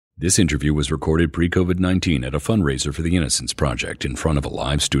This interview was recorded pre-COVID-19 at a fundraiser for the Innocence Project in front of a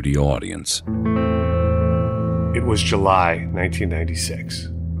live studio audience. It was July 1996.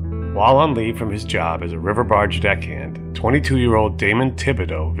 While on leave from his job as a river barge deckhand, 22-year-old Damon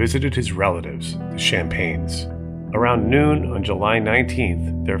Thibodeaux visited his relatives, the Champagnes. Around noon on July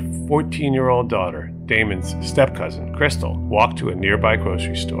 19th, their 14-year-old daughter, Damon's step-cousin, Crystal, walked to a nearby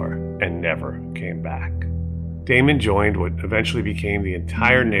grocery store and never came back. Damon joined what eventually became the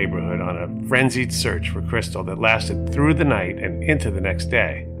entire neighborhood on a frenzied search for Crystal that lasted through the night and into the next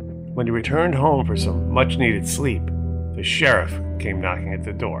day. When he returned home for some much-needed sleep, the sheriff came knocking at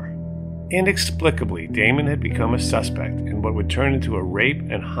the door. Inexplicably, Damon had become a suspect in what would turn into a rape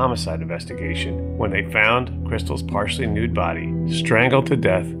and homicide investigation when they found Crystal's partially nude body strangled to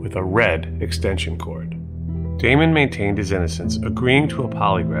death with a red extension cord. Damon maintained his innocence, agreeing to a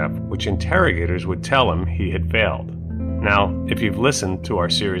polygraph which interrogators would tell him he had failed. Now, if you've listened to our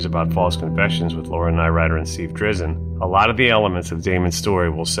series about false confessions with Laura Nyrider and Steve Drizzen, a lot of the elements of Damon's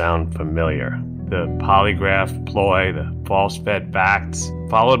story will sound familiar. The polygraph ploy, the false-fed facts,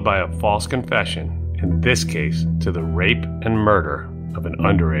 followed by a false confession, in this case to the rape and murder of an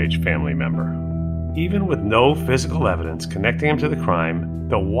underage family member. Even with no physical evidence connecting him to the crime,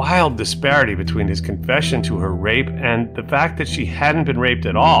 the wild disparity between his confession to her rape and the fact that she hadn't been raped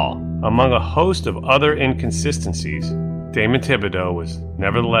at all, among a host of other inconsistencies, Damon Thibodeaux was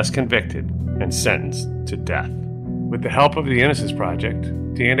nevertheless convicted and sentenced to death. With the help of the Innocence Project,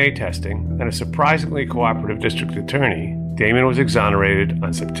 DNA testing, and a surprisingly cooperative district attorney, Damon was exonerated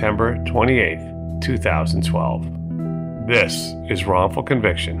on September 28, 2012. This is Wrongful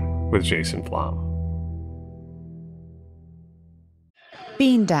Conviction with Jason Flom.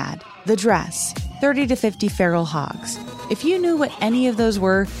 Bean Dad, The Dress, 30 to 50 Feral Hogs. If you knew what any of those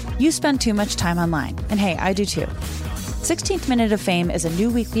were, you spend too much time online. And hey, I do too. 16th Minute of Fame is a new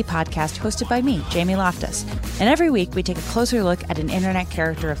weekly podcast hosted by me, Jamie Loftus. And every week we take a closer look at an internet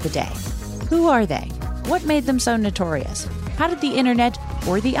character of the day. Who are they? What made them so notorious? How did the internet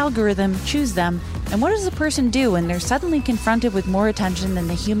or the algorithm choose them? And what does a person do when they're suddenly confronted with more attention than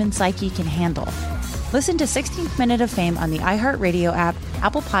the human psyche can handle? Listen to 16th Minute of Fame on the iHeartRadio app,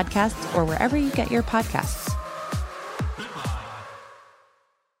 Apple Podcasts, or wherever you get your podcasts.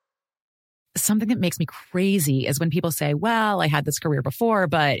 Something that makes me crazy is when people say, well, I had this career before,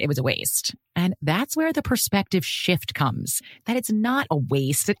 but it was a waste. And that's where the perspective shift comes, that it's not a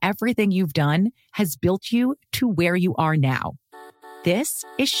waste, that everything you've done has built you to where you are now. This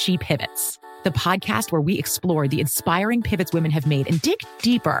is She Pivots, the podcast where we explore the inspiring pivots women have made and dig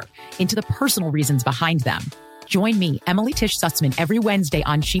deeper into the personal reasons behind them. Join me, Emily Tish Sussman, every Wednesday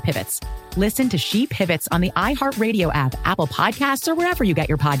on She Pivots. Listen to She Pivots on the iHeartRadio app, Apple Podcasts, or wherever you get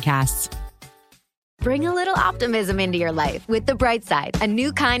your podcasts. Bring a little optimism into your life with The Bright Side, a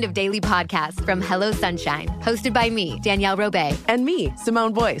new kind of daily podcast from Hello Sunshine, hosted by me, Danielle Robay. And me,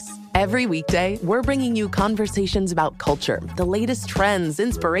 Simone Boyce. Every weekday, we're bringing you conversations about culture, the latest trends,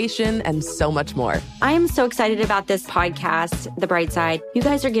 inspiration, and so much more. I am so excited about this podcast, The Bright Side. You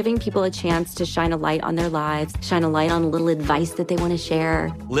guys are giving people a chance to shine a light on their lives, shine a light on a little advice that they want to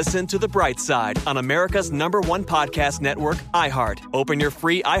share. Listen to The Bright Side on America's #1 podcast network, iHeart. Open your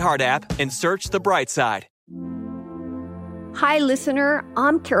free iHeart app and search The Bright Side. Hi, listener.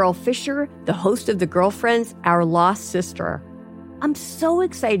 I'm Carol Fisher, the host of The Girlfriends, Our Lost Sister. I'm so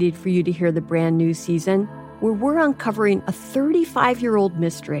excited for you to hear the brand new season where we're uncovering a 35-year-old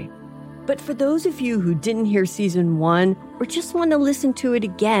mystery. But for those of you who didn't hear season 1 or just want to listen to it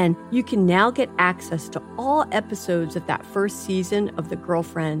again, you can now get access to all episodes of that first season of The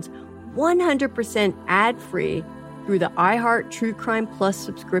Girlfriends 100% ad-free through the iHeart True Crime Plus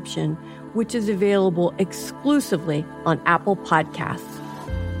subscription, which is available exclusively on Apple Podcasts.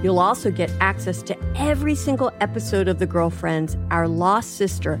 You'll also get access to every single episode of The Girlfriends, Our Lost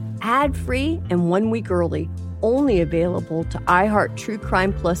Sister, ad-free and 1 week early, only available to iHeart True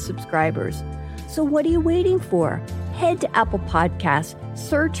Crime Plus subscribers. So what are you waiting for? Head to Apple Podcasts,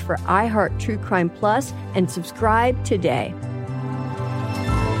 search for iHeart True Crime Plus, and subscribe today.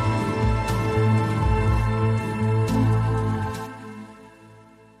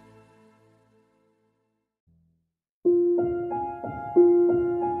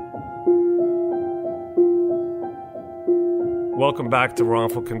 Welcome back to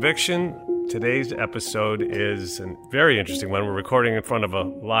Wrongful Conviction. Today's episode is a very interesting one. We're recording in front of a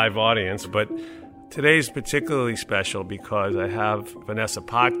live audience, but today's particularly special because I have Vanessa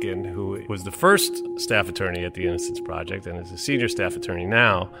Potkin, who was the first staff attorney at the Innocence Project and is a senior staff attorney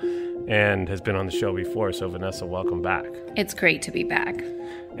now. and has been on the show before. So Vanessa, welcome back. It's great to be back.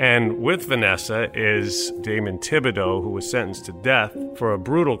 And with Vanessa is Damon Thibodeaux, who was sentenced to death for a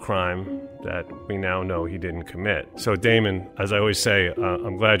brutal crime that we now know he didn't commit. So Damon, as I always say,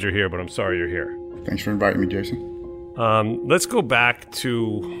 I'm glad you're here, but I'm sorry you're here. Thanks for inviting me, Jason. Let's go back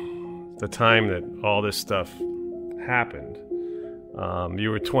to the time that all this stuff happened.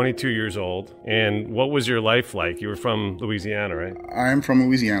 You were 22 years old, and what was your life like? You were from Louisiana, right? I am from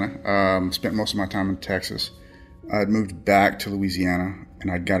Louisiana. Spent most of my time in Texas. I'd moved back to Louisiana,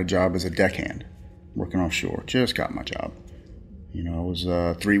 and I'd got a job as a deckhand, working offshore. Just got my job. You know, I was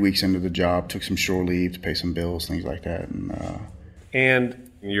 3 weeks into the job, took some shore leave to pay some bills, things like that.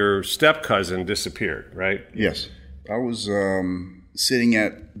 And your step-cousin disappeared, right? Yes. I was sitting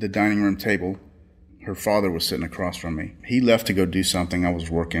at the dining room table. Her father was sitting across from me. He left to go do something. I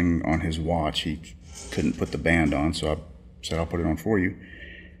was working on his watch. He couldn't put the band on, so I said, I'll put it on for you.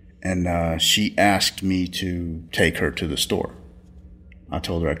 And she asked me to take her to the store. I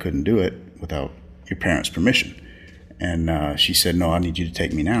told her I couldn't do it without your parents' permission. And she said, no, I need you to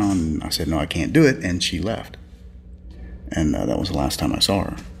take me now. And I said, no, I can't do it. And she left. And that was the last time I saw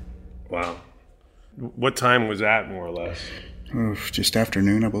her. Wow. What time was that, more or less? Just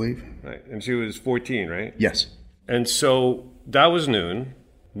afternoon, I believe. Right. And she was 14, right? Yes. And so that was noon.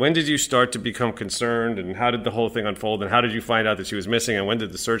 When did you start to become concerned, and how did the whole thing unfold, and how did you find out that she was missing, and when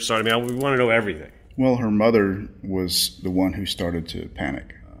did the search start? I mean, we want to know everything. Well, her mother was the one who started to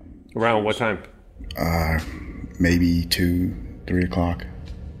panic. Around what time? Maybe 2, 3 o'clock.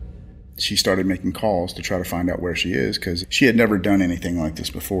 She started making calls to try to find out where she is, because she had never done anything like this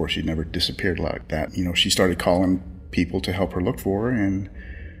before. She'd never disappeared like that. You know, she started calling people to help her look for her, and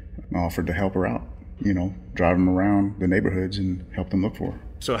offered to help her out, you know, drive them around the neighborhoods and help them look for her.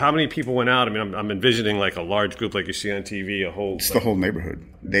 So how many people went out? I mean, I'm envisioning like a large group like you see on TV, It's the whole neighborhood.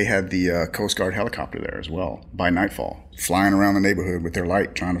 They had the Coast Guard helicopter there as well by nightfall, flying around the neighborhood with their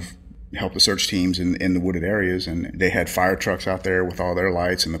light, trying to help the search teams in the wooded areas. And they had fire trucks out there with all their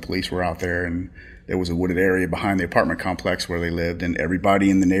lights, and the police were out there. And there was a wooded area behind the apartment complex where they lived, and everybody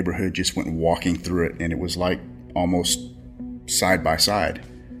in the neighborhood just went walking through it. And it was like almost side by side.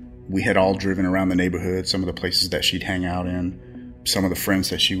 We had all driven around the neighborhood, some of the places that she'd hang out in, some of the friends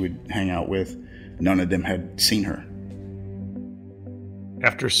that she would hang out with. None of them had seen her.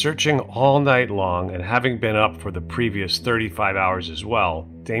 After searching all night long and having been up for the previous 35 hours as well,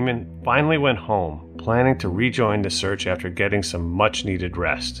 Damon finally went home, planning to rejoin the search after getting some much-needed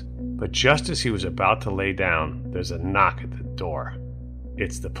rest. But just as he was about to lay down, there's a knock at the door.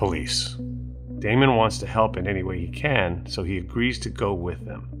 It's the police. Damon wants to help in any way he can, so he agrees to go with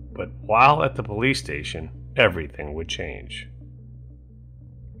them. But while at the police station, everything would change.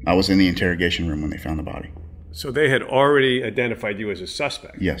 I was in the interrogation room when they found the body. So they had already identified you as a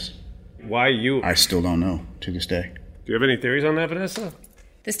suspect? Yes. Why you? I still don't know to this day. Do you have any theories on that, Vanessa?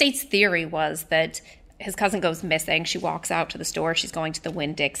 The state's theory was that his cousin goes missing. She walks out to the store. She's going to the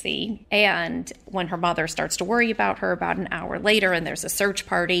Winn-Dixie. And when her mother starts to worry about her about an hour later, and there's a search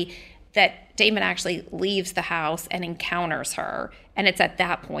party, that Damon actually leaves the house and encounters her. And it's at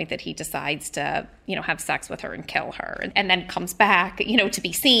that point that he decides to, have sex with her and kill her. And then comes back, to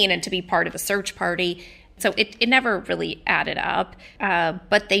be seen and to be part of the search party. So it never really added up.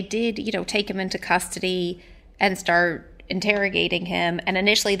 But they did, take him into custody and start interrogating him. And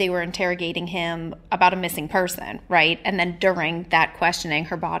initially they were interrogating him about a missing person, right? And then during that questioning,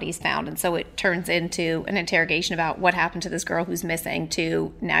 her body's found. And so it turns into an interrogation about what happened to this girl who's missing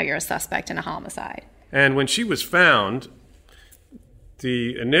to now you're a suspect in a homicide. And when she was found,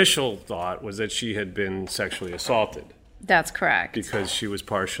 the initial thought was that she had been sexually assaulted. That's correct. Because she was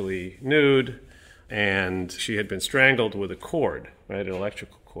partially nude and she had been strangled with a cord, right? An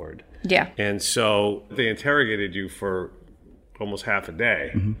electrical cord. Yeah. And so they interrogated you for almost half a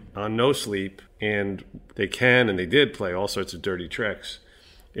day on no sleep, and they can and they did play all sorts of dirty tricks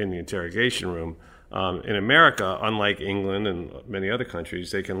in the interrogation room. In America, unlike England and many other countries,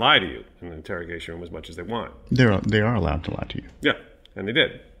 they can lie to you in the interrogation room as much as they want. They are allowed to lie to you. Yeah, and they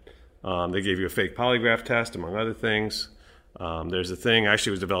did. They gave you a fake polygraph test, among other things. There's a thing,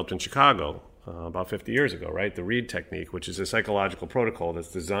 actually was developed in Chicago about 50 years ago, right? The Reed technique, which is a psychological protocol that's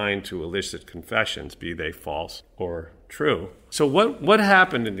designed to elicit confessions, be they false or true. So what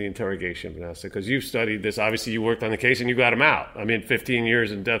happened in the interrogation, Vanessa? Because you've studied this. Obviously, you worked on the case and you got him out. I mean, 15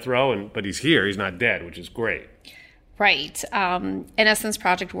 years in death row, but he's here. He's not dead, which is great. Right. Innocence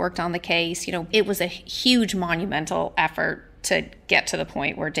Project worked on the case. It was a huge monumental effort to get to the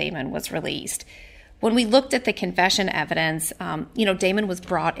point where Damon was released. When we looked at the confession evidence, Damon was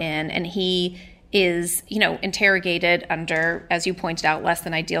brought in and he is, interrogated under, as you pointed out, less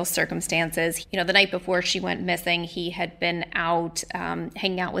than ideal circumstances. The night before she went missing, he had been out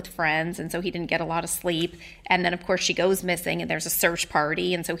hanging out with friends, and so he didn't get a lot of sleep. And then, of course, she goes missing, and there's a search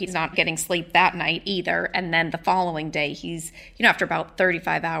party, and so he's not getting sleep that night either. And then the following day, he's, after about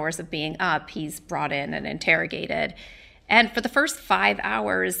 35 hours of being up, he's brought in and interrogated. And for the first 5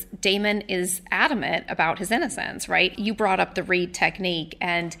 hours, Damon is adamant about his innocence, right? You brought up the Reid technique.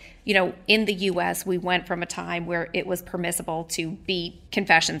 And, in the U.S., we went from a time where it was permissible to beat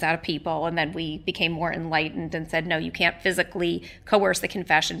confessions out of people. And then we became more enlightened and said, no, you can't physically coerce the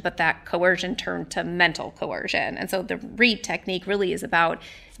confession. But that coercion turned to mental coercion. And so the Reid technique really is about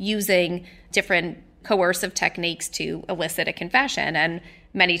using different coercive techniques to elicit a confession. And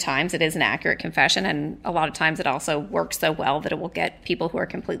many times it is an accurate confession, and a lot of times it also works so well that it will get people who are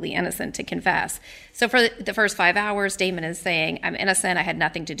completely innocent to confess. So for the first 5 hours, Damon is saying, I'm innocent, I had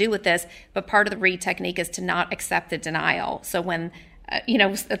nothing to do with this, but part of the Reid technique is to not accept the denial. So when,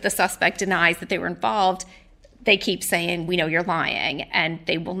 the suspect denies that they were involved, they keep saying, we know you're lying, and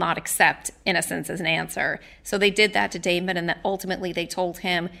they will not accept innocence as an answer. So they did that to Damon, and then ultimately they told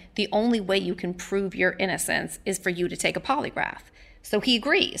him the only way you can prove your innocence is for you to take a polygraph. So he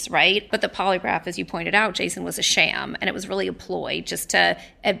agrees, right? But the polygraph, as you pointed out, Jason, was a sham, and it was really a ploy just to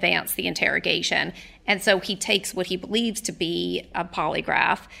advance the interrogation. And so he takes what he believes to be a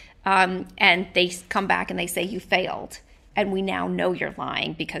polygraph, and they come back and they say, you failed, and we now know you're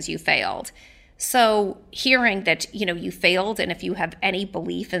lying because you failed. So hearing that, you failed, and if you have any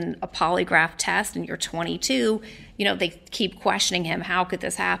belief in a polygraph test and you're 22, they keep questioning him, how could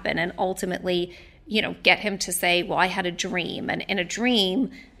this happen? And ultimately, get him to say, well, I had a dream. And in a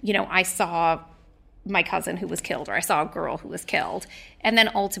dream, I saw my cousin who was killed, or I saw a girl who was killed. And then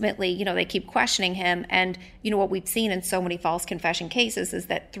ultimately, they keep questioning him. And, what we've seen in so many false confession cases is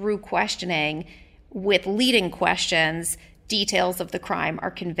that through questioning with leading questions, details of the crime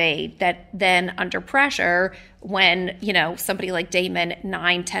are conveyed that then under pressure, when, somebody like Damon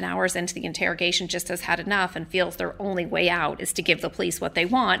 9-10 hours into the interrogation just has had enough and feels their only way out is to give the police what they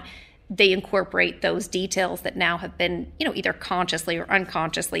want, they incorporate those details that now have been, either consciously or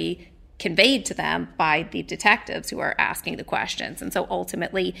unconsciously conveyed to them by the detectives who are asking the questions. And so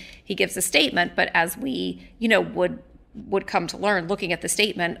ultimately he gives a statement, but as we, would come to learn looking at the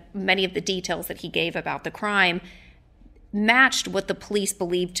statement, many of the details that he gave about the crime matched what the police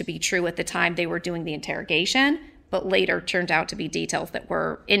believed to be true at the time they were doing the interrogation, but later turned out to be details that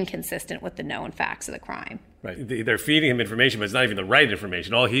were inconsistent with the known facts of the crime. Right. They're feeding him information, but it's not even the right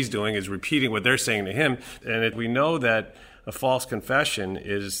information. All he's doing is repeating what they're saying to him. And we know that a false confession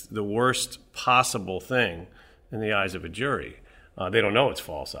is the worst possible thing in the eyes of a jury. They don't know it's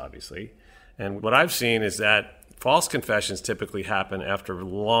false, obviously. And what I've seen is that false confessions typically happen after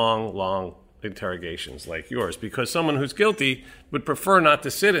long interrogations like yours, because someone who's guilty would prefer not to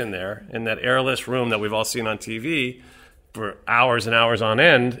sit in there in that airless room that we've all seen on TV for hours and hours on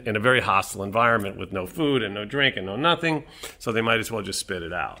end in a very hostile environment with no food and no drink and no nothing. So they might as well just spit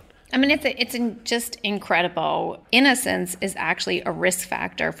it out. I mean, it's just incredible. Innocence is actually a risk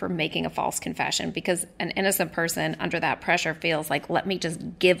factor for making a false confession, because an innocent person under that pressure feels like, let me just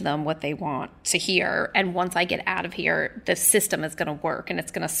give them what they want to hear. And once I get out of here, the system is going to work and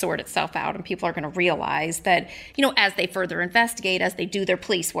it's going to sort itself out. And people are going to realize that, as they further investigate, as they do their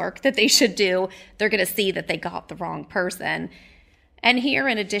police work that they should do, they're going to see that they got the wrong person. And here,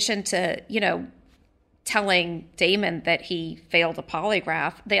 in addition to, telling Damon that he failed a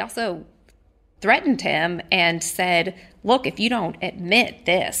polygraph, they also threatened him and said, look, if you don't admit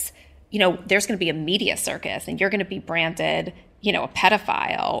this, there's going to be a media circus and you're going to be branded, a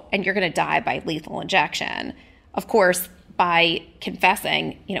pedophile, and you're going to die by lethal injection. Of course, by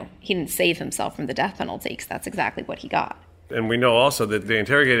confessing, he didn't save himself from the death penalty, because that's exactly what he got. And we know also that they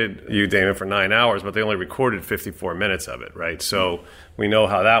interrogated you, Damon, for 9 hours, but they only recorded 54 minutes of it, right? So we know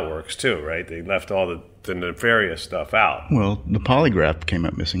how that works too, right? They left all the nefarious stuff out. Well, the polygraph came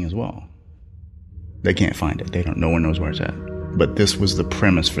up missing as well. They can't find it. No one knows where it's at. But this was the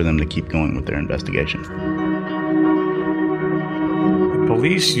premise for them to keep going with their investigation. The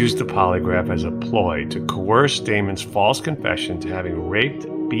police used the polygraph as a ploy to coerce Damon's false confession to having raped,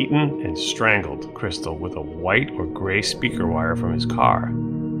 beaten, and strangled Crystal with a white or gray speaker wire from his car.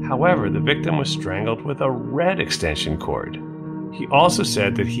 However, the victim was strangled with a red extension cord. He also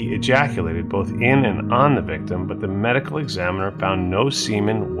said that he ejaculated both in and on the victim, but the medical examiner found no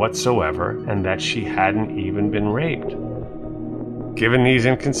semen whatsoever and that she hadn't even been raped. Given these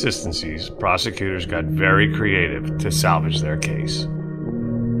inconsistencies, prosecutors got very creative to salvage their case.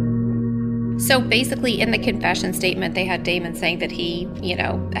 So basically, in the confession statement, they had Damon saying that he,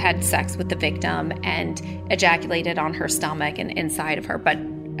 had sex with the victim and ejaculated on her stomach and inside of her. But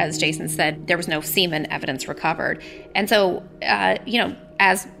as Jason said, there was no semen evidence recovered. And so,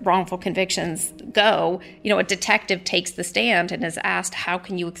 as wrongful convictions go, a detective takes the stand and is asked, how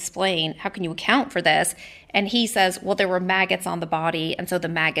can you account for this? And he says, well, there were maggots on the body, and so the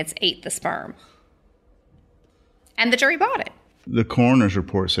maggots ate the sperm. And the jury bought it. The coroner's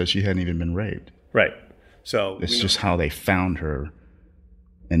report says she hadn't even been raped. Right. So it's just how they found her,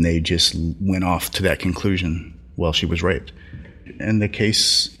 and they just went off to that conclusion. Well, she was raped. And the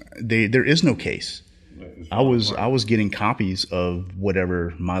case, there is no case. I was getting copies of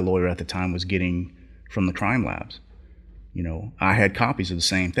whatever my lawyer at the time was getting from the crime labs. I had copies of the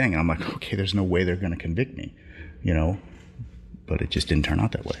same thing, and I'm like, okay, there's no way they're going to convict me, but it just didn't turn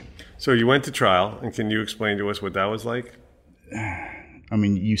out that way. So you went to trial, and can you explain to us what that was like? I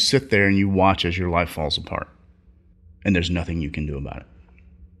mean, you sit there and you watch as your life falls apart, and there's nothing you can do about it.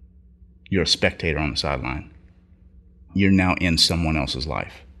 You're a spectator on the sideline. You're now in someone else's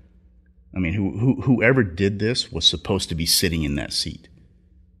life. I mean, whoever did this was supposed to be sitting in that seat,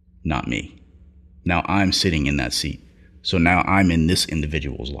 not me. Now I'm sitting in that seat. So now I'm in this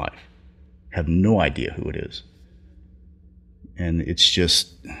individual's life. Have no idea who it is. And it's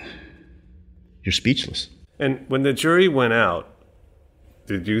just, you're speechless. And when the jury went out,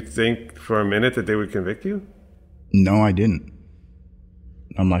 did you think for a minute that they would convict you? No, I didn't.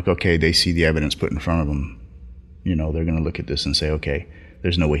 I'm like, okay, they see the evidence put in front of them. They're going to look at this and say, okay,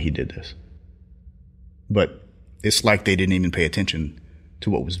 there's no way he did this. But it's like they didn't even pay attention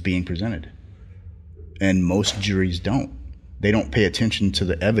to what was being presented. And most juries don't. They don't pay attention to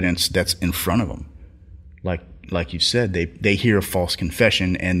the evidence that's in front of them. Like you said, they hear a false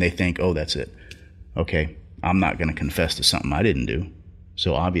confession and they think, oh, that's it. Okay, I'm not going to confess to something I didn't do.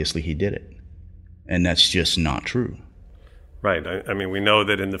 So obviously he did it. And that's just not true. Right. I mean, we know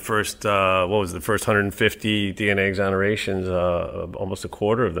that in the first, the first 150 DNA exonerations, almost a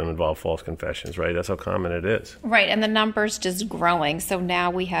quarter of them involve false confessions, right? That's how common it is. Right, and the number's just growing. So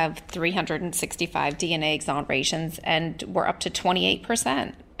now we have 365 DNA exonerations, and we're up to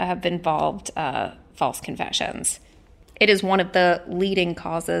 28% have involved false confessions. It is one of the leading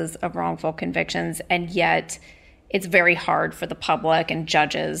causes of wrongful convictions, and yet it's very hard for the public and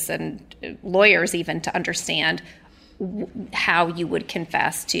judges and lawyers even to understand how you would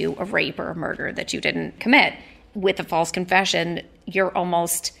confess to a rape or a murder that you didn't commit. With a false confession, you're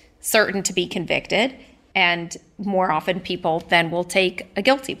almost certain to be convicted, and more often people then will take a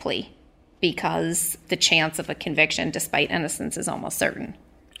guilty plea because the chance of a conviction despite innocence is almost certain.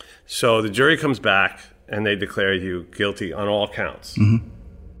 So the jury comes back and they declare you guilty on all counts.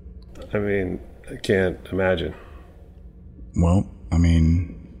 Mm-hmm. I mean, I can't imagine. Well, I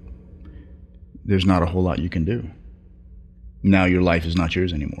mean, there's not a whole lot you can do. Now your life is not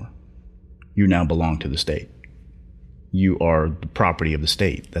yours anymore. You now belong to the state. You are the property of the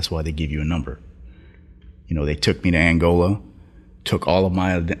state. That's why they give you a number. They took me to Angola, took all of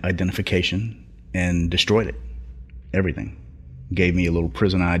my identification, and destroyed it. Everything. Gave me a little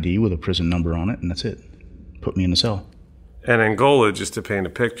prison ID with a prison number on it, and that's it. Put me in the cell. And Angola, just to paint a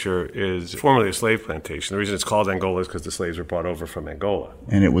picture, is formerly a slave plantation. The reason it's called Angola is because the slaves were brought over from Angola.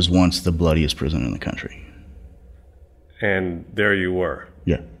 And it was once the bloodiest prison in the country. And there you were.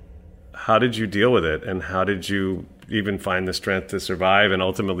 Yeah. How did you deal with it? And how did you even find the strength to survive and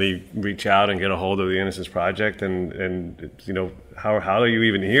ultimately reach out and get a hold of the Innocence Project? And how are you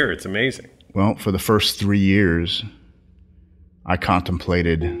even here? It's amazing. Well, for the first 3 years, I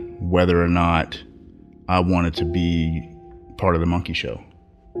contemplated whether or not I wanted to be part of the monkey show.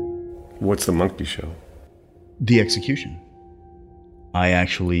 What's the monkey show? The execution. I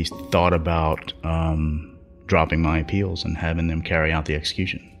actually thought about dropping my appeals and having them carry out the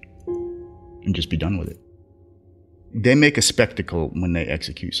execution and just be done with it. They make a spectacle when they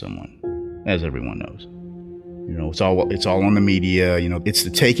execute someone, as everyone knows. It's all on the media. It's the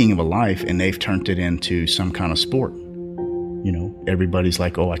taking of a life, and they've turned it into some kind of sport. Everybody's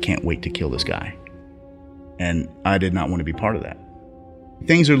like, oh, I can't wait to kill this guy. And I did not want to be part of that.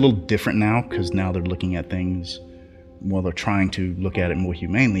 Things are a little different now because now they're looking at things, well, they're trying to look at it more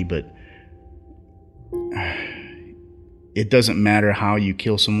humanely, but it doesn't matter how you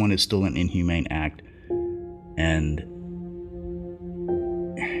kill someone, it's still an inhumane act. And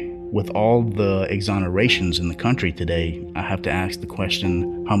with all the exonerations in the country today, I have to ask the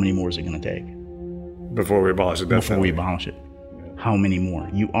question, how many more is it going to take? Before we abolish it, Before we abolish it. How many more?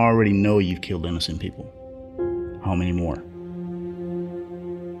 You already know you've killed innocent people. How many more?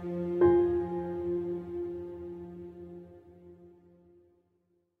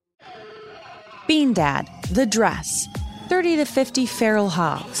 Bean Dad, The Dress, 30 to 50 Feral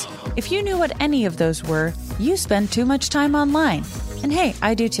Hogs. If you knew what any of those were, you spend too much time online. And hey,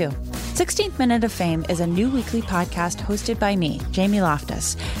 I do too. 16th Minute of Fame is a new weekly podcast hosted by me, Jamie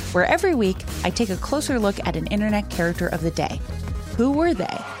Loftus, where every week I take a closer look at an internet character of the day. Who were they?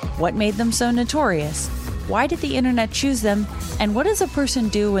 What made them so notorious? Why did the internet choose them? And what does a person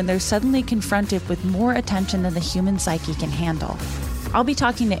do when they're suddenly confronted with more attention than the human psyche can handle? I'll be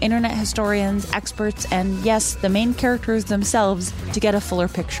talking to internet historians, experts, and yes, the main characters themselves to get a fuller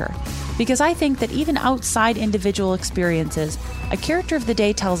picture. Because I think that even outside individual experiences, a character of the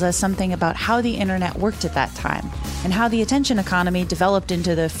day tells us something about how the internet worked at that time and how the attention economy developed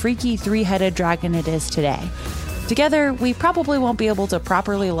into the freaky three-headed dragon it is today. Together, we probably won't be able to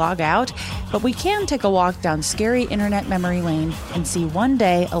properly log out, but we can take a walk down scary internet memory lane and see one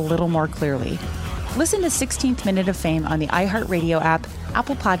day a little more clearly. Listen to 16th Minute of Fame on the iHeartRadio app,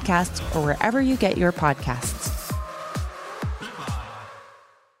 Apple Podcasts, or wherever you get your podcasts.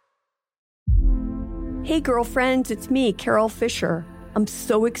 Hey girlfriends, it's me, Carol Fisher. I'm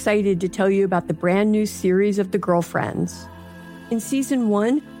so excited to tell you about the brand new series of The Girlfriends. In season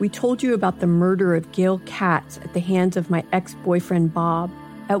 1, we told you about the murder of Gail Katz at the hands of my ex-boyfriend Bob.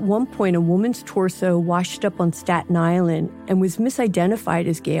 At one point, a woman's torso washed up on Staten Island and was misidentified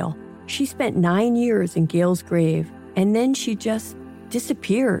as Gail. She spent 9 years in Gail's grave, and then she just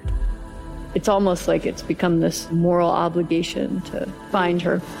disappeared. It's almost like it's become this moral obligation to find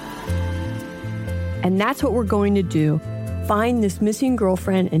her. And that's what we're going to do. Find this missing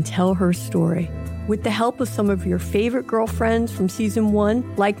girlfriend and tell her story. With the help of some of your favorite girlfriends from season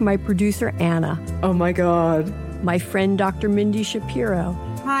 1, like my producer, Anna. Oh my God. My friend, Dr. Mindy Shapiro.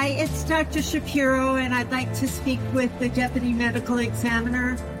 Hi, it's Dr. Shapiro, and I'd like to speak with the Deputy Medical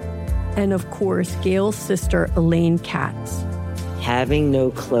Examiner. And of course, Gail's sister, Elaine Katz. Having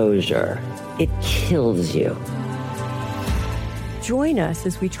no closure, it kills you. Join us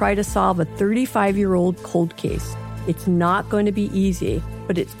as we try to solve a 35-year-old cold case. It's not going to be easy,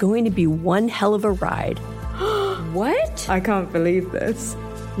 but it's going to be one hell of a ride. What? I can't believe this.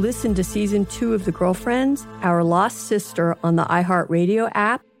 Listen to season 2 of The Girlfriends, Our Lost Sister on the iHeartRadio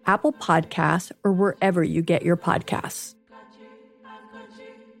app, Apple Podcasts, or wherever you get your podcasts.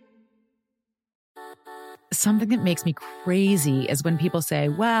 Something that makes me crazy is when people say,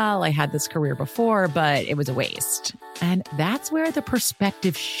 well, I had this career before, but it was a waste. And that's where the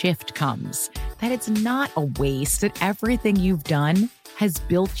perspective shift comes, that it's not a waste, that everything you've done has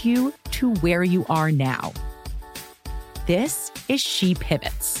built you to where you are now. This is She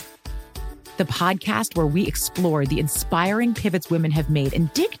Pivots, the podcast where we explore the inspiring pivots women have made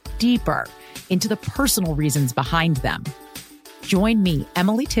and dig deeper into the personal reasons behind them. Join me,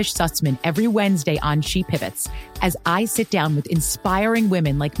 Emily Tish Sussman, every Wednesday on She Pivots as I sit down with inspiring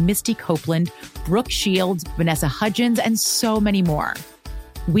women like Misty Copeland, Brooke Shields, Vanessa Hudgens, and so many more.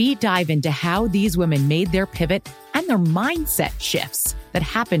 We dive into how these women made their pivot and their mindset shifts that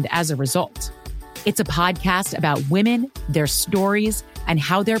happened as a result. It's a podcast about women, their stories, and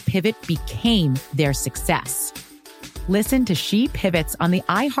how their pivot became their success. Listen to She Pivots on the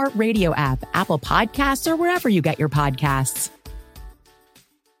iHeartRadio app, Apple Podcasts, or wherever you get your podcasts.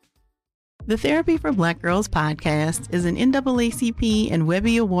 The Therapy for Black Girls podcast is an NAACP and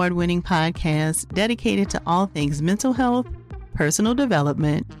Webby Award-winning podcast dedicated to all things mental health, personal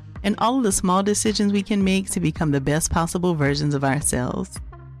development, and all of the small decisions we can make to become the best possible versions of ourselves.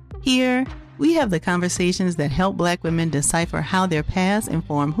 Here, we have the conversations that help Black women decipher how their past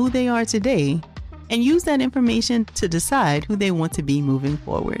inform who they are today and use that information to decide who they want to be moving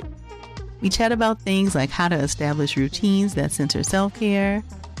forward. We chat about things like how to establish routines that center self-care,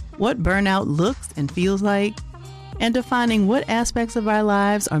 what burnout looks and feels like, and defining what aspects of our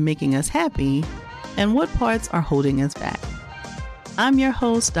lives are making us happy and what parts are holding us back. I'm your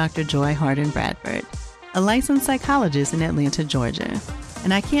host, Dr. Joy Harden Bradford, a licensed psychologist in Atlanta, Georgia,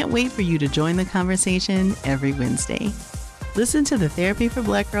 and I can't wait for you to join the conversation every Wednesday. Listen to the Therapy for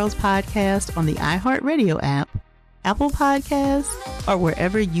Black Girls podcast on the iHeartRadio app, Apple Podcasts, or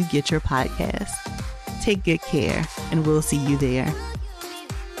wherever you get your podcasts. Take good care, and we'll see you there.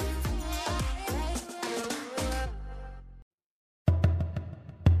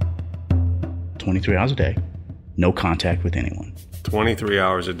 "23 hours a day, no contact with anyone." 23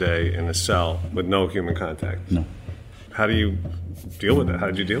 hours a day in a cell with no human contact. No. How do you deal with it? How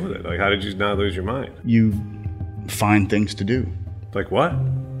did you deal with it? Like, how did you not lose your mind? You find things to do. Like what?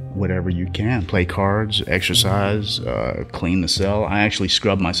 Whatever you can. Play cards, exercise, clean the cell. I actually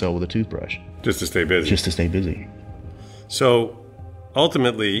scrub my cell with a toothbrush. Just to stay busy? Just to stay busy. So,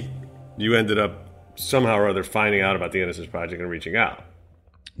 ultimately, you ended up somehow or other finding out about the Innocence Project and reaching out.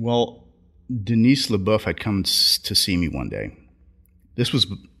 Well, Denise LaBeouf had come to see me one day. This was,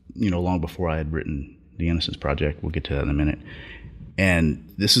 long before I had written The Innocence Project. We'll get to that in a minute.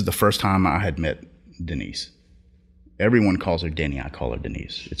 And this is the first time I had met Denise. Everyone calls her Denny. I call her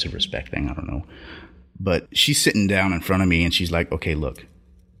Denise. It's a respect thing. I don't know. But she's sitting down in front of me and she's like, okay, look,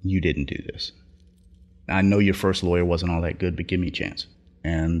 you didn't do this. I know your first lawyer wasn't all that good, but give me a chance.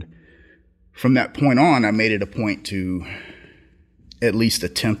 And from that point on, I made it a point to at least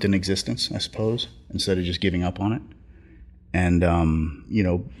attempt an existence, I suppose, instead of just giving up on it. And,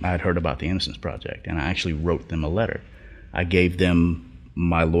 I had heard about the Innocence Project, and I actually wrote them a letter. I gave them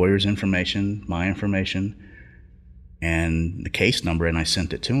my lawyer's information, my information, and the case number, and I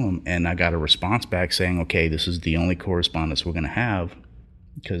sent it to them. And I got a response back saying, okay, this is the only correspondence we're going to have,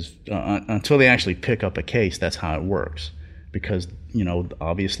 because until they actually pick up a case, that's how it works. Because,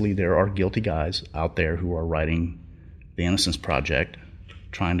 obviously there are guilty guys out there who are writing the Innocence Project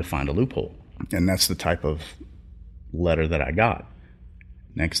trying to find a loophole. And that's the type of letter that I got.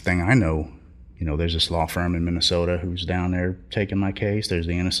 Next thing I know, there's this law firm in Minnesota who's down there taking my case. There's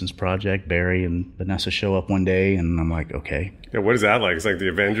the Innocence Project. Barry and Vanessa show up one day, and I'm like, okay. Yeah, what is that like? It's like the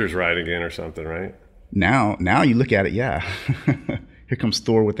Avengers riding in or something, right? Now you look at it, yeah. Here comes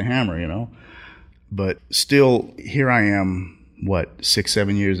Thor with the hammer, But still, here I am,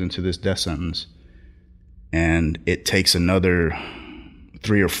 6-7 years into this death sentence, and it takes another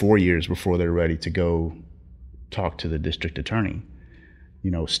 3 or 4 years before they're ready to go talk to the district attorney.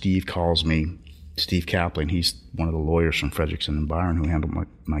 Steve calls me, Steve Kaplan, he's one of the lawyers from Frederickson and Byron who handled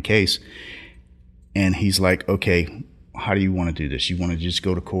my case. And he's like, okay, how do you want to do this? You want to just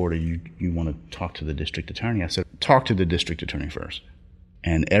go to court, or you want to talk to the district attorney? I said, talk to the district attorney first.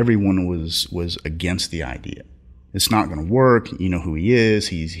 And everyone was against the idea. It's not going to work. You know who he is.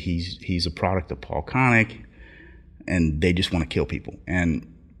 He's a product of Paul Connick, and they just want to kill people. And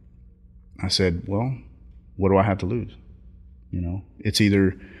I said, well, what do I have to lose? It's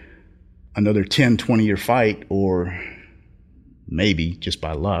either another 10, 20-year fight, or maybe just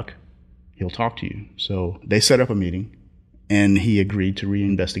by luck, he'll talk to you. So they set up a meeting, and he agreed to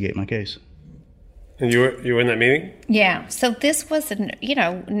reinvestigate my case. And you were in that meeting? Yeah. So this was,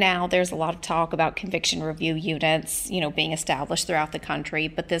 now there's a lot of talk about conviction review units, being established throughout the country,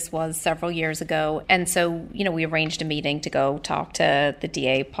 but this was several years ago. And so, we arranged a meeting to go talk to the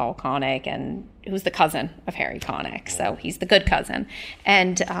DA, Paul Connick, and who's the cousin of Harry Connick. So he's the good cousin.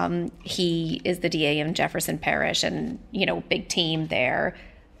 And he is the DA in Jefferson Parish, and, big team there.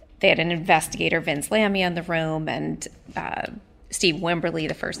 They had an investigator, Vince Lamia, in the room, and Steve Wimberly,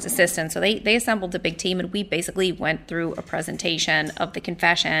 the first assistant. So they assembled a big team, and we basically went through a presentation of the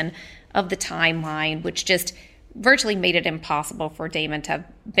confession, of the timeline, which just virtually made it impossible for Damon to have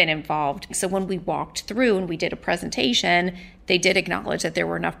been involved. So when we walked through and we did a presentation, they did acknowledge that there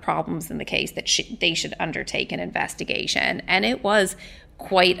were enough problems in the case that they should undertake an investigation. And it was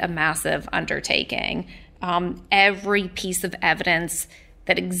quite a massive undertaking. Every piece of evidence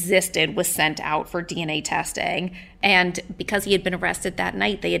that existed was sent out for DNA testing. And because he had been arrested that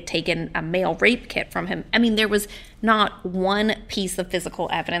night, they had taken a male rape kit from him. I mean, there was not one piece of physical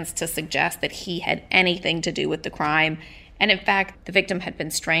evidence to suggest that he had anything to do with the crime. And in fact, the victim had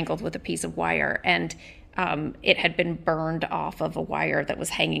been strangled with a piece of wire, and it had been burned off of a wire that was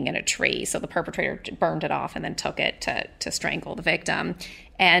hanging in a tree. So the perpetrator burned it off and then took it to strangle the victim.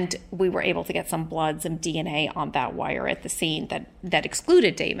 And we were able to get some blood, some DNA on that wire at the scene that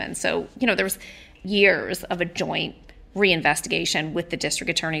excluded Damon. So, there was years of a joint reinvestigation with the district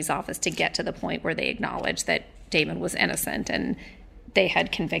attorney's office to get to the point where they acknowledged that Damon was innocent, and they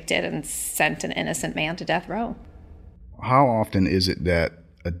had convicted and sent an innocent man to death row. How often is it that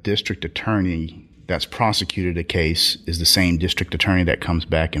a district attorney that's prosecuted a case is the same district attorney that comes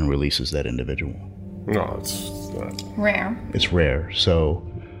back and releases that individual? No, it's not. Rare. It's rare. So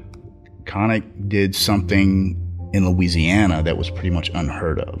Connick did something in Louisiana that was pretty much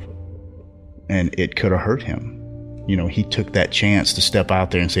unheard of, and it could have hurt him. He took that chance to step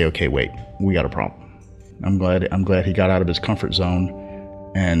out there and say, okay, wait, we got a problem. I'm glad he got out of his comfort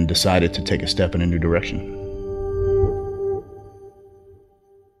zone and decided to take a step in a new direction.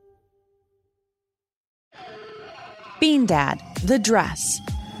 Bean Dad, The Dress,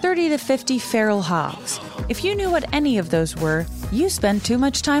 30 to 50 Feral Hogs. If you knew what any of those were, you spend too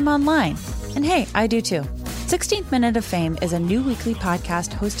much time online. And hey, I do too. 16th Minute of Fame is a new weekly podcast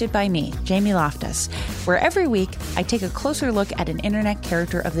hosted by me, Jamie Loftus, where every week I take a closer look at an internet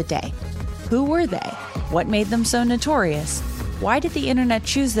character of the day. Who were they? What made them so notorious? Why did the internet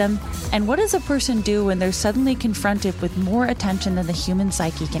choose them? And what does a person do when they're suddenly confronted with more attention than the human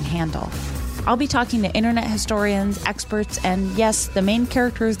psyche can handle? I'll be talking to internet historians, experts, and yes, the main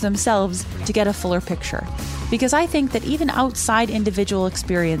characters themselves to get a fuller picture. Because I think that even outside individual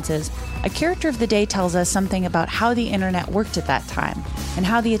experiences, a character of the day tells us something about how the internet worked at that time and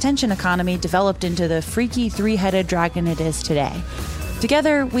how the attention economy developed into the freaky three-headed dragon it is today.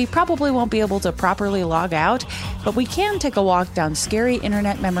 Together, we probably won't be able to properly log out, but we can take a walk down scary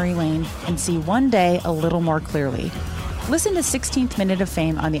internet memory lane and see one day a little more clearly. Listen to 16th Minute of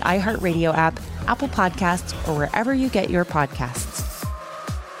Fame on the iHeartRadio app, Apple Podcasts, or wherever you get your podcasts.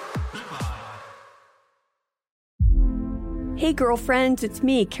 Hey girlfriends, it's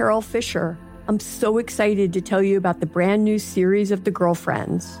me, Carol Fisher. I'm so excited to tell you about the brand new series of The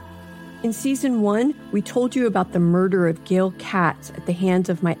Girlfriends. In season 1, we told you about the murder of Gail Katz at the hands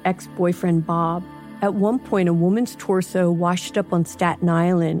of my ex-boyfriend Bob. At one point, a woman's torso washed up on Staten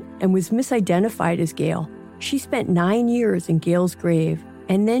Island and was misidentified as Gail. She spent 9 years in Gail's grave,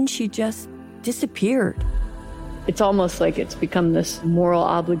 and then she just disappeared. It's almost like it's become this moral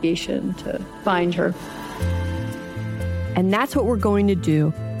obligation to find her. And that's what we're going to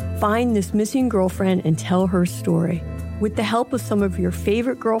do. Find this missing girlfriend and tell her story. With the help of some of your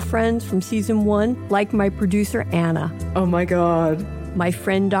favorite girlfriends from season 1, like my producer, Anna. Oh my God. My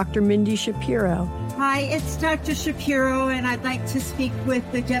friend, Dr. Mindy Shapiro. Hi, it's Dr. Shapiro, and I'd like to speak with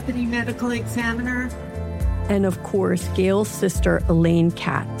the deputy medical examiner. And of course, Gail's sister, Elaine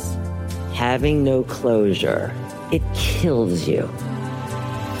Katz. Having no closure, it kills you.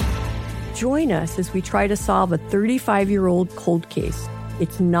 Join us as we try to solve a 35-year-old cold case.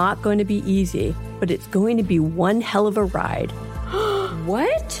 It's not going to be easy, but it's going to be one hell of a ride.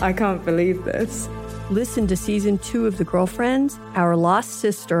 What? I can't believe this. Listen to season 2 of The Girlfriends, Our Lost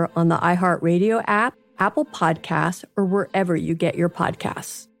Sister on the iHeartRadio app, Apple Podcasts, or wherever you get your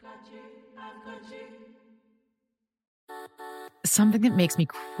podcasts. Something that makes me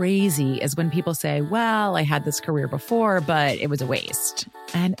crazy is when people say, well, I had this career before, but it was a waste.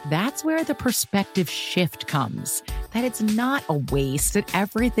 And that's where the perspective shift comes, that it's not a waste, that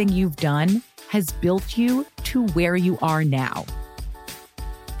everything you've done has built you to where you are now.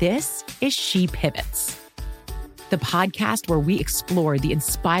 This is She Pivots, the podcast where we explore the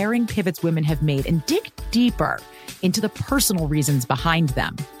inspiring pivots women have made and dig deeper into the personal reasons behind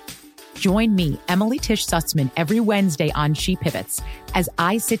them. Join me, Emily Tish Sussman, every Wednesday on She Pivots as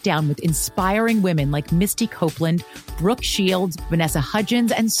I sit down with inspiring women like Misty Copeland, Brooke Shields, Vanessa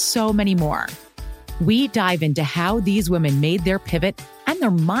Hudgens, and so many more. We dive into how these women made their pivot and their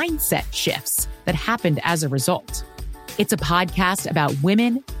mindset shifts that happened as a result. It's a podcast about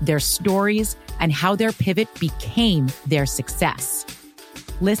women, their stories, and how their pivot became their success.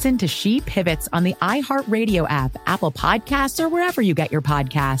 Listen to She Pivots on the iHeartRadio app, Apple Podcasts, or wherever you get your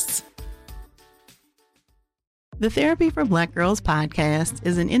podcasts. The Therapy for Black Girls podcast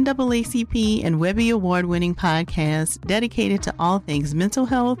is an NAACP and Webby Award-winning podcast dedicated to all things mental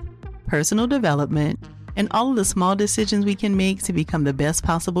health, personal development, and all of the small decisions we can make to become the best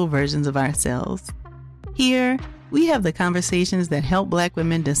possible versions of ourselves. Here, we have the conversations that help Black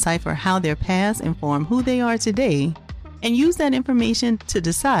women decipher how their past inform who they are today and use that information to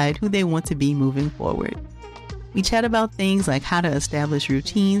decide who they want to be moving forward. We chat about things like how to establish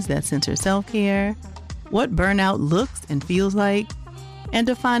routines that center self-care, what burnout looks and feels like, and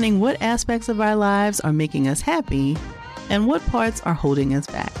defining what aspects of our lives are making us happy and what parts are holding us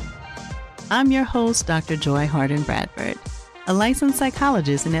back. I'm your host, Dr. Joy Harden Bradford, a licensed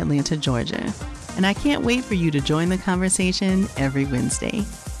psychologist in Atlanta, Georgia, and I can't wait for you to join the conversation every Wednesday.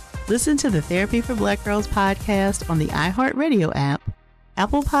 Listen to the Therapy for Black Girls podcast on the iHeartRadio app,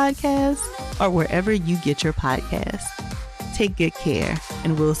 Apple Podcasts, or wherever you get your podcasts. Take good care,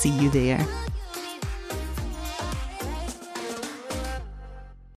 and we'll see you there.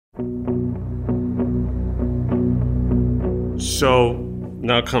 So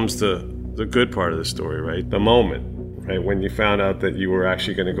now comes the good part of the story, right? The moment, right? When you found out that you were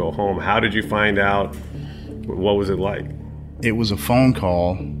actually going to go home. How did you find out? What was it like? It was a phone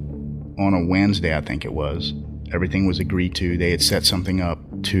call on a Wednesday, I think it was. Everything was agreed to. They had set something up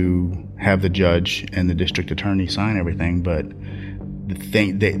to have the judge and the district attorney sign everything, but the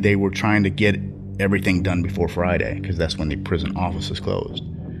thing they were trying to get everything done before Friday because that's when the prison office is closed.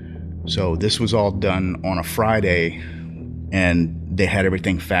 So this was all done on a Friday, and they had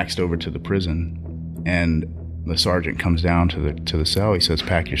everything faxed over to the prison. And the sergeant comes down to the cell. He says,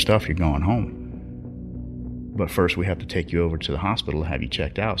 "Pack your stuff. You're going home. But first, we have to take you over to the hospital to have you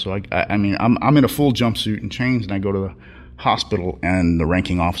checked out." So I'm in a full jumpsuit and chains, and I go to the hospital, and the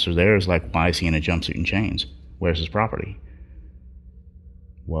ranking officer there is like, "Why is he in a jumpsuit and chains? Where's his property?"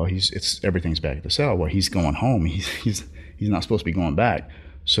 Well, everything's back at the cell. Well, he's going home. He's not supposed to be going back.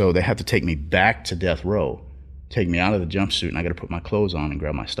 So they have to take me back to death row, take me out of the jumpsuit, and I got to put my clothes on and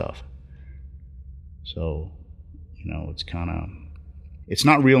grab my stuff. So, it's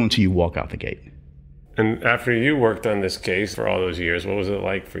not real until you walk out the gate. And after you worked on this case for all those years, what was it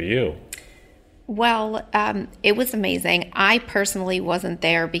like for you? Well, it was amazing. I personally wasn't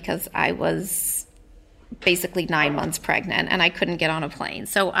there because I was basically 9 months pregnant and I couldn't get on a plane.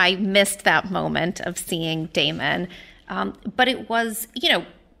 So I missed that moment of seeing Damon. But it was,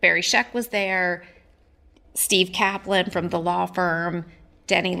 Barry Scheck was there, Steve Kaplan from the law firm,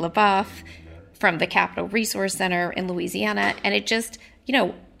 Denny LaBeouf from the Capitol Resource Center in Louisiana. And it just,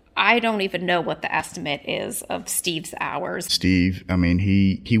 I don't even know what the estimate is of Steve's hours. Steve,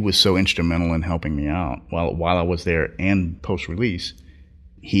 he was so instrumental in helping me out while I was there and post-release.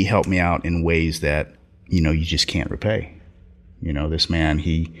 He helped me out in ways that, you just can't repay. This man,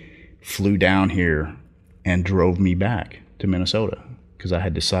 he flew down here and drove me back to Minnesota because I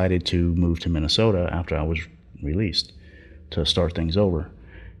had decided to move to Minnesota after I was released to start things over.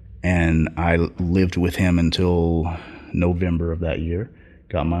 And I lived with him until November of that year,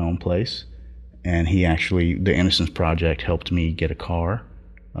 got my own place. And he actually, the Innocence Project helped me get a car,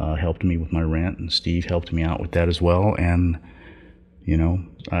 helped me with my rent, and Steve helped me out with that as well. And,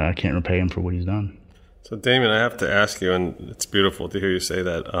 I can't repay him for what he's done. So, Damon, I have to ask you, and it's beautiful to hear you say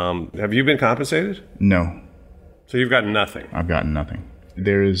that. Have you been compensated? No. So you've gotten nothing? I've gotten nothing.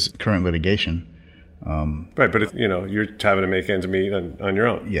 There is current litigation. Right, but you're having to make ends meet on your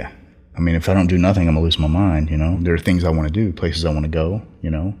own. Yeah. If I don't do nothing, I'm going to lose my mind, There are things I want to do, places I want to go,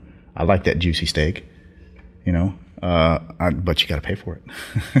 I like that juicy steak, but you got to pay for it.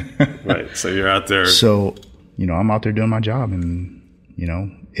 Right, so you're out there. So, I'm out there doing my job, and,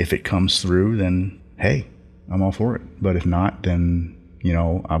 if it comes through, then, hey, I'm all for it. But if not, then,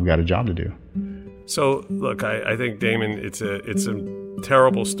 I've got a job to do. So, look, I think, Damon, it's a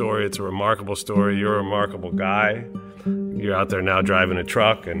terrible story. It's a remarkable story. You're a remarkable guy. You're out there now driving a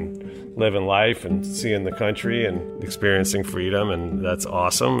truck and living life and seeing the country and experiencing freedom, and that's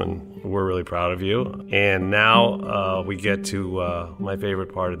awesome, and we're really proud of you. And now we get to my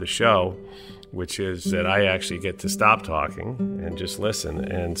favorite part of the show, which is that I actually get to stop talking and just listen.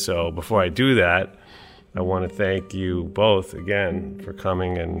 And so before I do that, I want to thank you both again for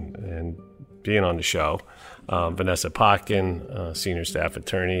coming and being on the show. Vanessa Potkin, senior staff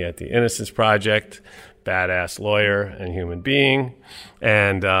attorney at the Innocence Project, badass lawyer and human being,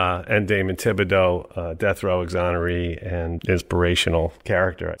 and Damon Thibodeaux, death row exoneree and inspirational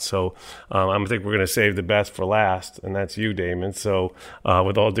character. So I think we're going to save the best for last, and that's you, Damon. So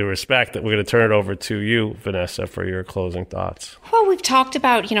with all due respect, we're going to turn it over to you, Vanessa, for your closing thoughts. Well, we've talked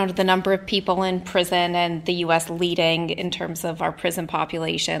about, the number of people in prison and the U.S. leading in terms of our prison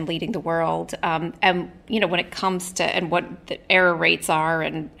population, leading the world. And, when it comes to and what the error rates are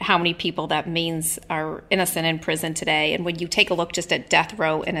and how many people that means are innocent in prison today. And when you take a look just at death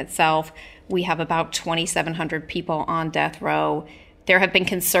row in itself, we have about 2,700 people on death row. There have been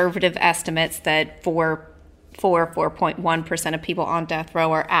conservative estimates that 4.1% of people on death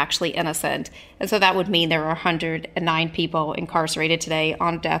row are actually innocent. And so that would mean there are 109 people incarcerated today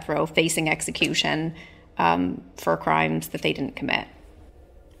on death row facing execution for crimes that they didn't commit.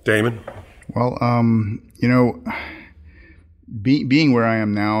 Damon? Well, being where I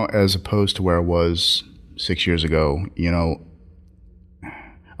am now as opposed to where I was 6 years ago,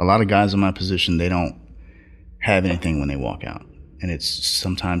 a lot of guys in my position, they don't have anything when they walk out. And it's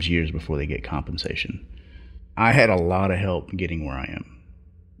sometimes years before they get compensation. I had a lot of help getting where I am.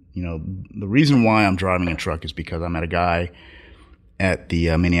 The reason why I'm driving a truck is because I met a guy at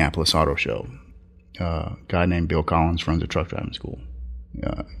the Minneapolis Auto Show. A guy named Bill Collins runs a truck driving school.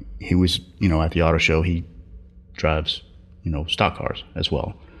 He was, at the auto show, he drives, stock cars as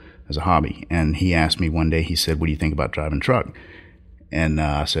well as a hobby. And he asked me one day, he said, "What do you think about driving a truck?" And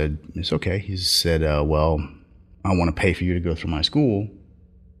I said, "It's okay." He said, "Well, I want to pay for you to go through my school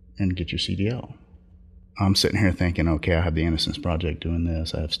and get your CDL." I'm sitting here thinking, okay, I have the Innocence Project doing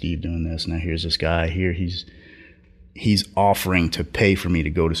this. I have Steve doing this. Now here's this guy here. He's offering to pay for me to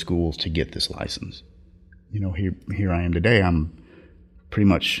go to schools to get this license. Here I am today. I'm pretty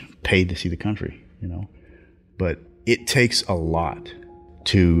much paid to see the country, But it takes a lot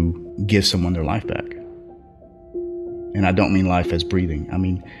to give someone their life back. And I don't mean life as breathing. I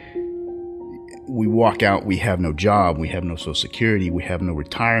mean, we walk out, we have no job, we have no Social Security, we have no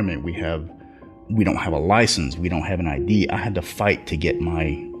retirement, we don't have a license, we don't have an ID. I had to fight to get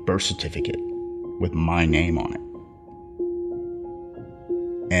my birth certificate with my name on it.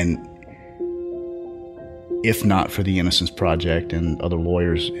 And if not for the Innocence Project and other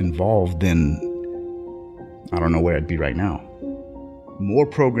lawyers involved, then I don't know where I'd be right now. more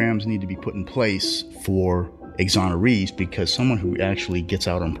programs need to be put in place for exonerees, because someone who actually gets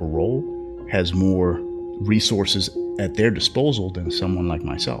out on parole has more resources at their disposal than someone like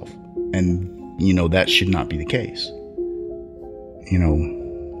myself. And, that should not be the case.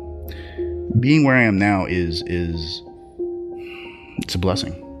 Being where I am now it's a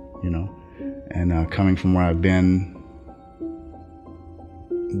blessing, and coming from where I've been.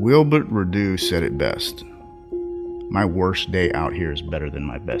 Wilbert Redoux said it best: my worst day out here is better than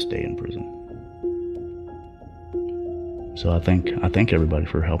my best day in prison. So I thank everybody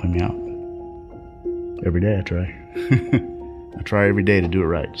for helping me out. Every day I try. I try every day to do it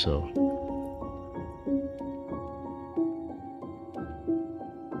right, so.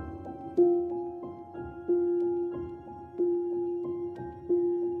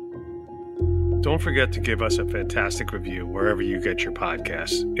 Don't forget to give us a fantastic review wherever you get your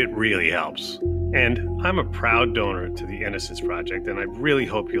podcasts. It really helps. And I'm a proud donor to the Innocence Project, and I really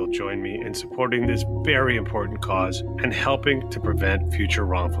hope you'll join me in supporting this very important cause and helping to prevent future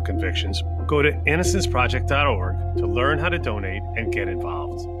wrongful convictions. Go to innocenceproject.org to learn how to donate and get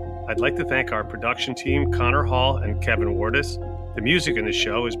involved. I'd like to thank our production team, Connor Hall and Kevin Wardis. The music in the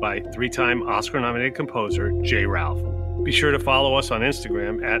show is by three-time Oscar-nominated composer Jay Ralph. Be sure to follow us on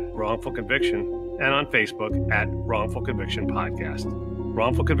Instagram at Wrongful Conviction and on Facebook at Wrongful Conviction Podcast.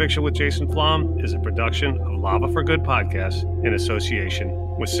 Wrongful Conviction with Jason Flom is a production of Lava for Good Podcasts in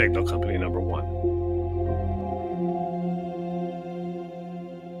association with Signal Company No. 1.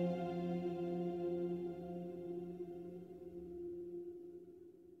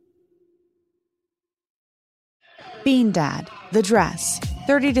 Bean Dad, The Dress,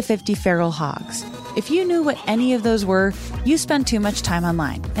 30 to 50 Feral Hogs. If you knew what any of those were, you spend too much time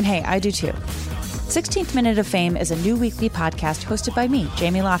online. And hey, I do too. 16th Minute of Fame is a new weekly podcast hosted by me,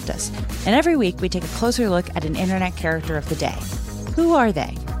 Jamie Loftus. And every week we take a closer look at an internet character of the day. Who are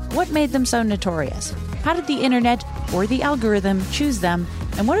they? What made them so notorious? How did the internet or the algorithm choose them?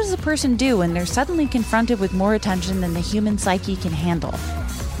 And what does a person do when they're suddenly confronted with more attention than the human psyche can handle?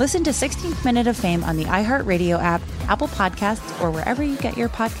 Listen to 16th Minute of Fame on the iHeartRadio app, Apple Podcasts, or wherever you get your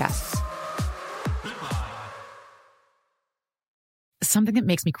podcasts. Something that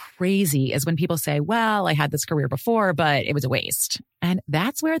makes me crazy is when people say, well, I had this career before, but it was a waste. And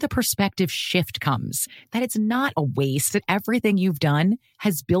that's where the perspective shift comes, that it's not a waste, that everything you've done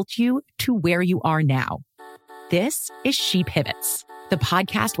has built you to where you are now. This is She Pivots, the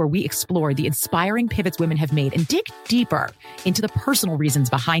podcast where we explore the inspiring pivots women have made and dig deeper into the personal reasons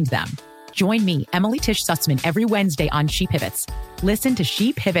behind them. Join me, Emily Tish Sussman, every Wednesday on She Pivots. Listen to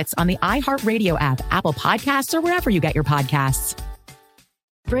She Pivots on the iHeartRadio app, Apple Podcasts, or wherever you get your podcasts.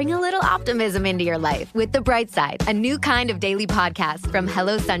 Bring a little optimism into your life with The Bright Side, a new kind of daily podcast from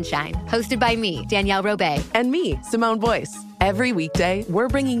Hello Sunshine, hosted by me, Danielle Robay. And me, Simone Boyce. Every weekday, we're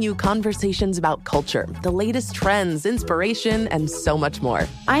bringing you conversations about culture, the latest trends, inspiration, and so much more.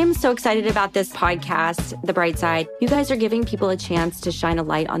 I am so excited about this podcast, The Bright Side. You guys are giving people a chance to shine a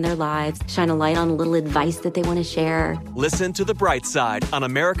light on their lives, shine a light on a little advice that they want to share. Listen to The Bright Side on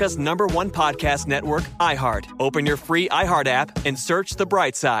America's #1 podcast network, iHeart. Open your free iHeart app and search The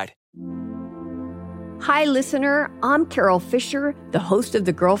Bright Side. Hi, listener. I'm Carol Fisher, the host of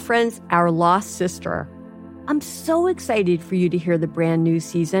The Girlfriends, Our Lost Sister. I'm so excited for you to hear the brand new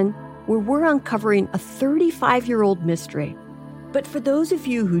season where we're uncovering a 35-year-old mystery. But for those of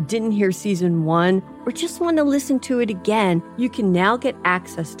you who didn't hear season 1 or just want to listen to it again, you can now get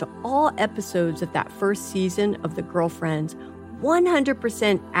access to all episodes of that first season of The Girlfriends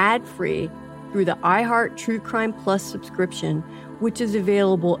 100% ad-free through the iHeart True Crime Plus subscription, which is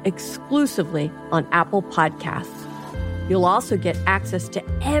available exclusively on Apple Podcasts. You'll also get access to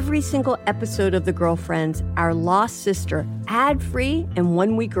every single episode of The Girlfriends, Our Lost Sister, ad-free and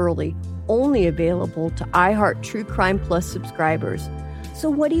 1 week early, only available to iHeart True Crime Plus subscribers. So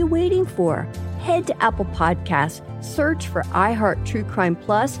what are you waiting for? Head to Apple Podcasts, search for iHeart True Crime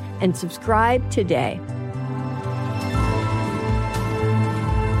Plus, and subscribe today.